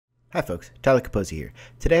Hi folks, Tyler Capozzi here.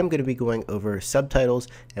 Today I'm going to be going over subtitles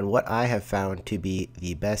and what I have found to be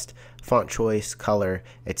the best font choice, color,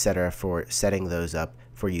 etc. for setting those up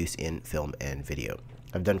for use in film and video.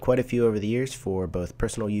 I've done quite a few over the years for both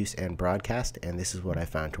personal use and broadcast, and this is what I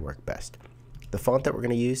found to work best. The font that we're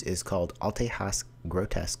going to use is called Untitled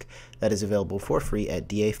Grotesque. That is available for free at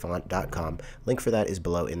dafont.com. Link for that is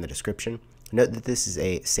below in the description. Note that this is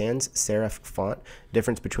a sans serif font.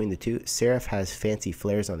 Difference between the two: serif has fancy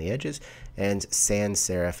flares on the edges, and sans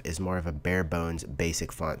serif is more of a bare bones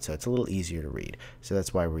basic font, so it's a little easier to read. So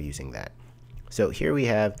that's why we're using that. So here we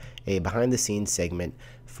have a behind the scenes segment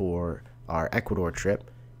for our Ecuador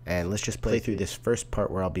trip, and let's just play through this first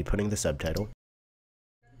part where I'll be putting the subtitle.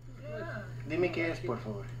 Dime qué es, por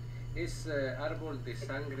favor. Es árbol de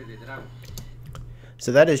sangre de dragón.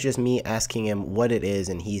 So that is just me asking him what it is,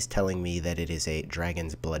 and he's telling me that it is a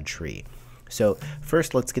dragon's blood tree. So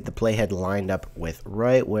first let's get the playhead lined up with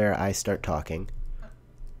right where I start talking.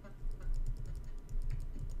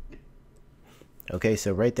 Okay,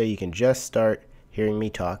 so right there you can just start hearing me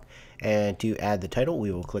talk. And to add the title, we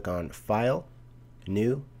will click on File,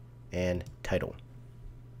 New, and Title.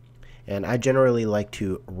 And I generally like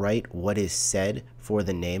to write what is said for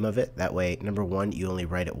the name of it. That way, number one, you only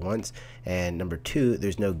write it once, and number two,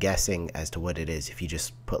 there's no guessing as to what it is. If you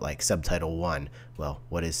just put like subtitle 1, well,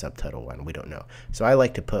 what is subtitle 1? We don't know. So I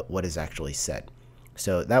like to put what is actually said.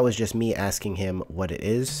 So that was just me asking him what it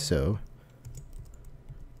is. So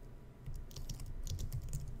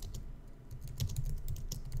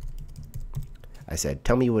I said,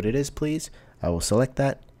 tell me what it is, please. I will select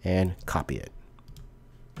that and copy it.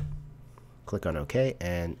 Click on OK,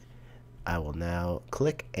 and I will now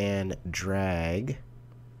click and drag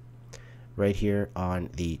right here on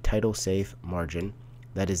the title safe margin.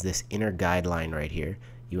 That is this inner guideline right here.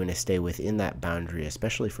 You want to stay within that boundary,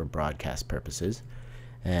 especially for broadcast purposes.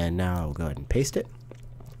 And now I'll go ahead and paste it,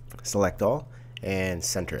 select all, and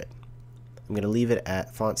center it. I'm going to leave it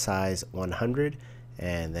at font size 100,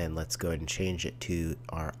 and then let's go ahead and change it to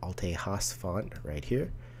our Altehas font right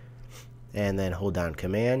here. And then hold down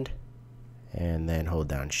Command, and then hold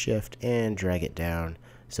down Shift and drag it down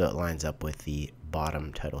so it lines up with the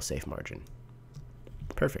bottom title safe margin.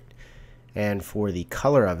 Perfect. And for the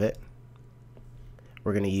color of it,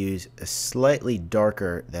 we're going to use a slightly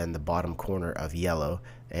darker than the bottom corner of yellow,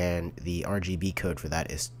 and the RGB code for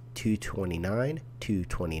that is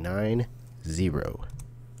 2290.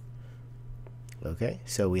 Okay,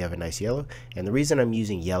 so we have a nice yellow, and the reason I'm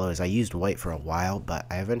using yellow is I used white for a while, but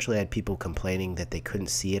I eventually had people complaining that they couldn't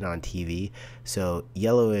see it on TV. So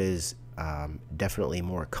yellow is definitely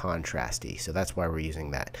more contrasty, so that's why we're using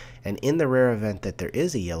that. And in the rare event that there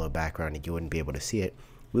is a yellow background and you wouldn't be able to see it,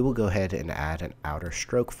 we will go ahead and add an outer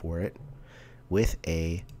stroke for it with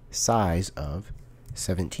a size of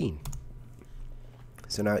 17.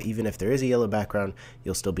 So now even if there is a yellow background,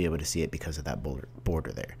 you'll still be able to see it because of that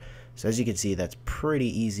border there. So as you can see, that's pretty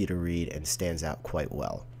easy to read and stands out quite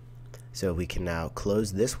well. So we can now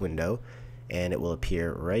close this window, and it will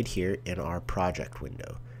appear right here in our project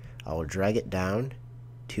window. I will drag it down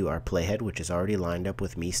to our playhead, which is already lined up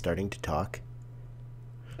with me starting to talk.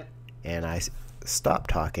 And I stop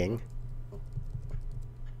talking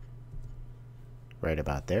right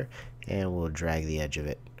about there, and we'll drag the edge of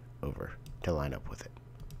it over to line up with it.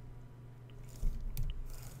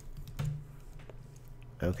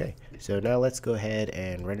 Okay, so now let's go ahead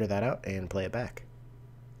and render that out and play it back.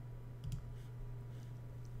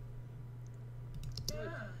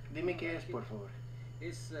 Dime qué es, por favor.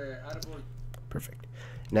 Es árbol. Perfect.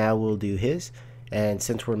 Now we'll do his, and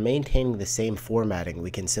since we're maintaining the same formatting,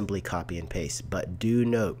 we can simply copy and paste. But do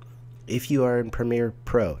note, if you are in Premiere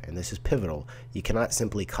Pro, and this is pivotal, you cannot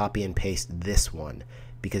simply copy and paste this one,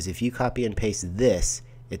 because if you copy and paste this,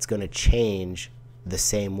 it's going to change the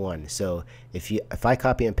same one. So if I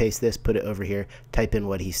copy and paste this, put it over here, type in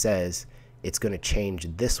what he says, it's going to change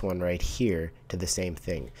this one right here to the same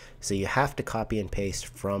thing. So you have to copy and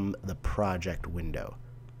paste from the project window.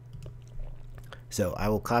 So I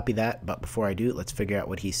will copy that, but before I do, let's figure out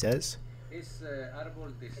what he says. Es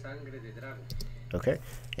árbol de sangre de dragón. Okay,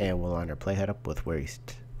 and we'll line our playhead up with where he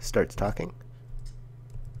starts talking.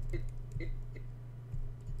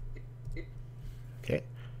 Okay.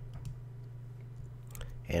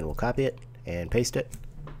 And we'll copy it and paste it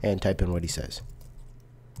and type in what he says.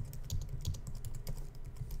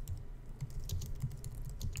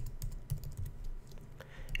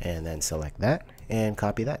 And then select that and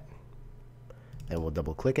copy that. Then we'll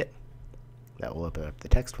double click it. That will open up the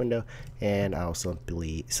text window, and I'll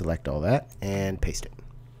simply select all that and paste it.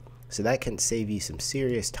 So that can save you some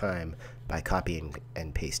serious time by copying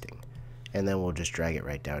and pasting. and then we'll just drag it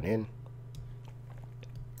right down in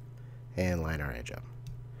and line our edge up.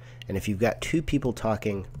 And if you've got two people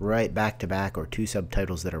talking right back to back, or two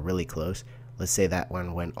subtitles that are really close, let's say that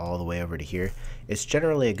one went all the way over to here, it's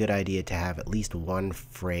generally a good idea to have at least one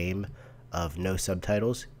frame of no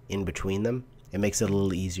subtitles in between them. It makes it a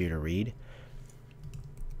little easier to read.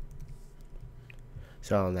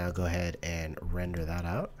 So I'll now go ahead and render that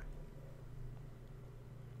out.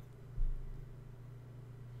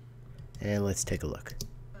 And let's take a look.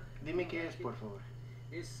 Dime qué es, por favor.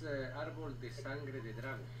 Es árbol de sangre de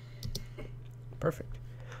drago. Perfect.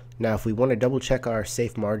 Now if we want to double check our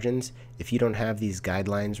safe margins, if you don't have these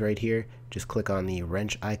guidelines right here, just click on the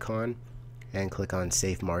wrench icon and click on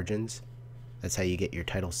safe margins. That's how you get your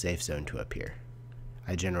title safe zone to appear.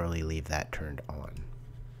 I generally leave that turned on.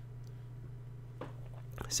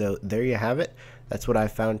 So there you have it. That's what I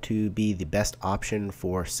found to be the best option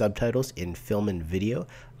for subtitles in film and video.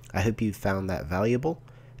 I hope you found that valuable.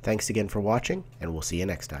 Thanks again for watching, and we'll see you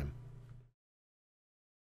next time.